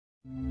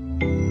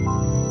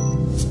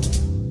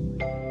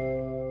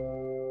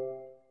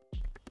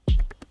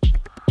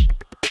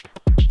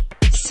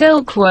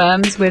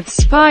Silkworms with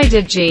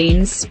spider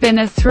genes spin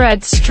a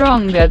thread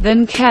stronger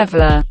than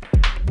Kevlar.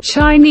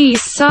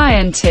 Chinese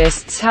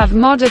scientists have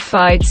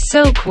modified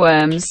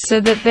silkworms so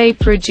that they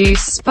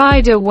produce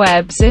spider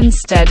webs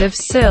instead of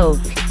silk.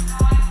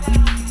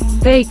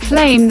 They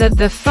claim that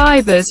the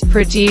fibers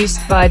produced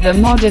by the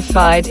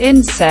modified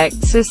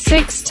insects are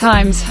 6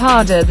 times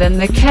harder than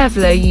the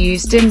Kevlar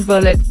used in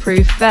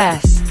bulletproof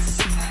vests.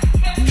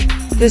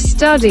 The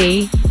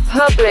study,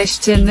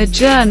 published in the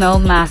journal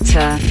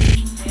Matter,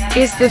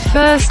 is the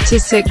first to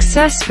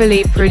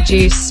successfully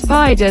produce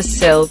spider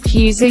silk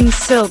using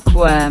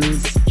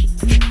silkworms.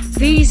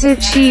 These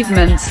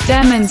achievements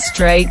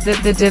demonstrate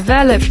that the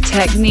developed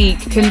technique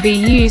can be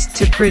used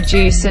to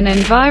produce an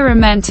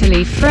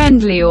environmentally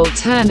friendly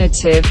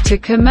alternative to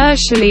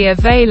commercially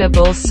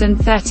available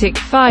synthetic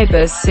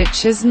fibers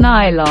such as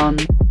nylon.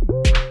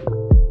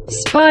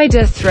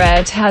 Spider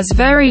thread has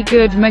very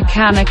good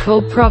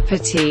mechanical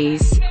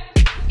properties.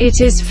 It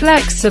is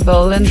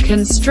flexible and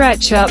can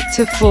stretch up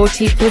to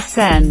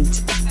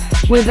 40%,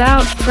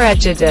 without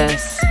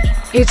prejudice.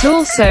 It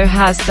also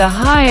has the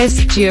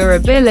highest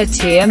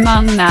durability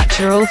among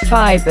natural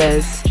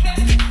fibers.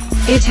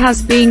 It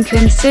has been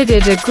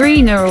considered a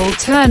greener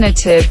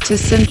alternative to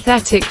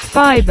synthetic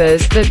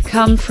fibers that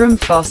come from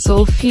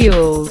fossil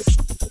fuels.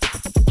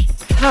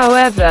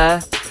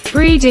 However,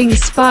 breeding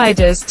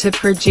spiders to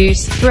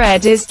produce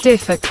thread is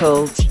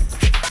difficult.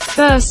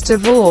 First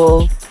of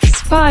all,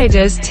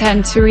 spiders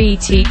tend to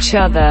eat each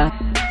other,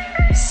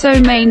 so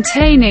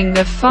maintaining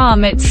the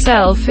farm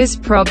itself is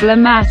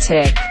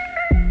problematic.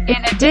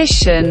 In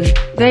addition,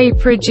 they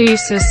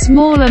produce a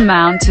small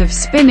amount of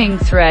spinning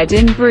thread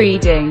in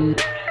breeding.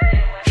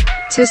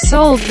 To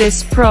solve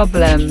this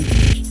problem,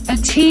 a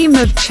team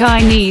of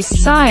Chinese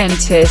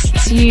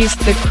scientists used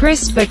the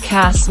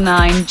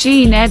CRISPR-Cas9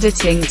 gene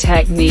editing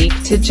technique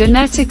to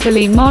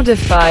genetically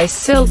modify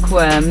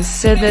silkworms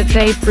so that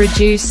they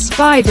produce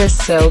spider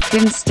silk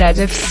instead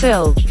of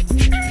silk.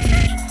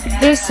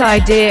 This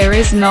idea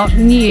is not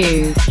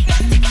new.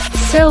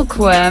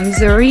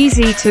 Silkworms are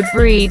easy to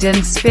breed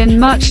and spin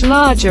much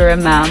larger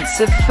amounts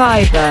of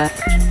fiber.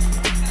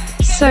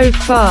 So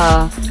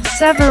far,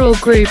 several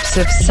groups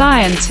of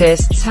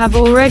scientists have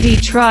already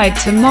tried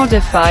to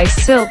modify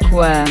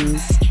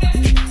silkworms.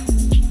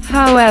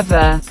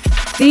 However,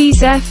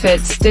 these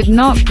efforts did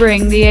not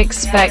bring the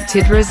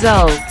expected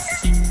results.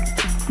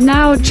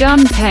 Now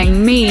Junpeng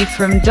Mi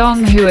from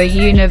Donghua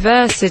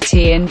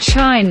University in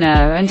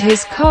China and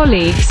his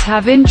colleagues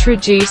have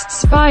introduced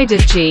spider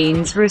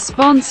genes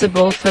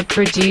responsible for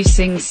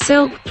producing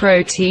silk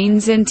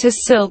proteins into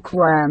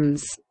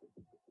silkworms.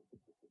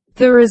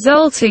 The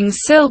resulting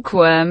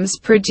silkworms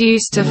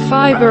produced a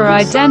fiber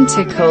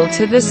identical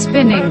to the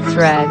spinning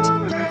thread.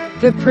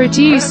 The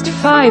produced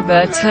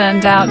fiber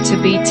turned out to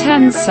be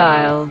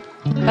tensile,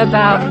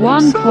 about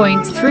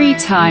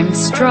 1.3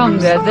 times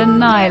stronger than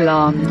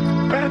nylon.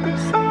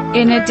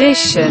 In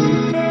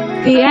addition,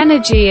 the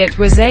energy it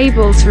was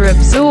able to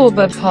absorb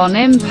upon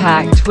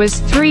impact was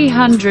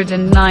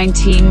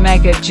 319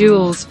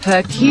 megajoules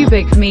per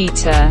cubic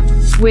meter,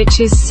 which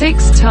is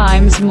 6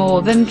 times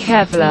more than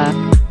Kevlar.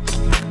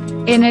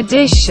 In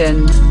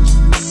addition,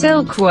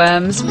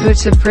 silkworms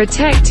put a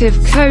protective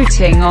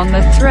coating on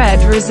the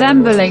thread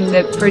resembling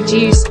that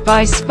produced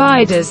by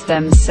spiders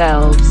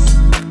themselves.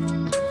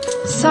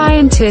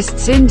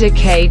 Scientists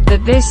indicate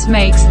that this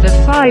makes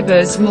the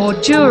fibers more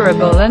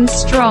durable and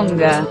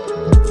stronger.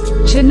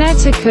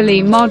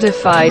 Genetically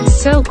modified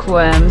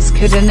silkworms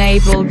could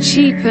enable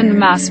cheap and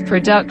mass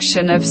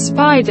production of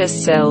spider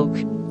silk,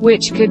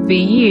 which could be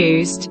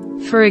used,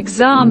 for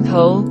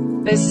example,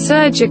 as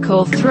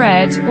surgical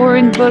thread or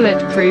in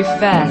bulletproof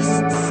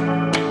vests.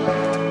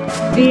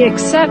 The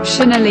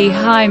exceptionally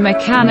high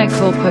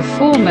mechanical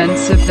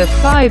performance of the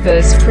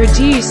fibers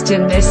produced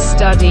in this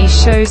study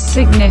shows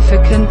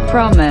significant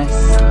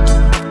promise.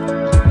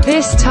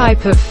 This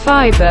type of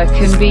fiber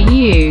can be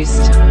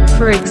used,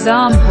 for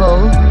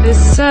example,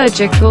 as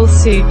surgical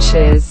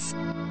sutures.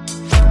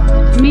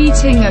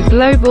 Meeting a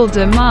global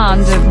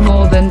demand of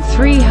more than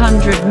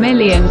 300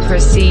 million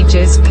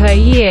procedures per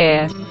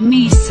year,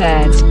 Mi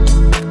said.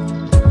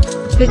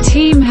 The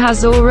team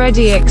has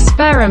already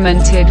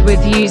experimented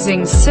with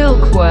using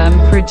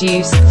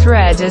silkworm-produced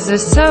thread as a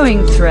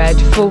sewing thread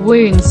for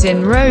wounds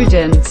in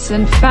rodents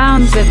and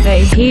found that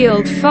they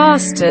healed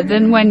faster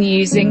than when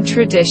using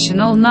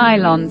traditional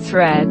nylon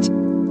thread.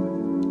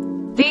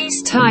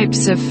 These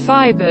types of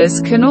fibers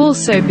can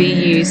also be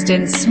used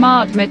in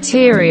smart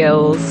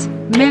materials,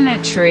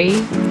 military,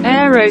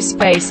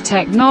 aerospace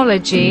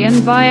technology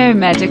and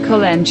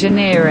biomedical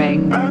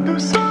engineering.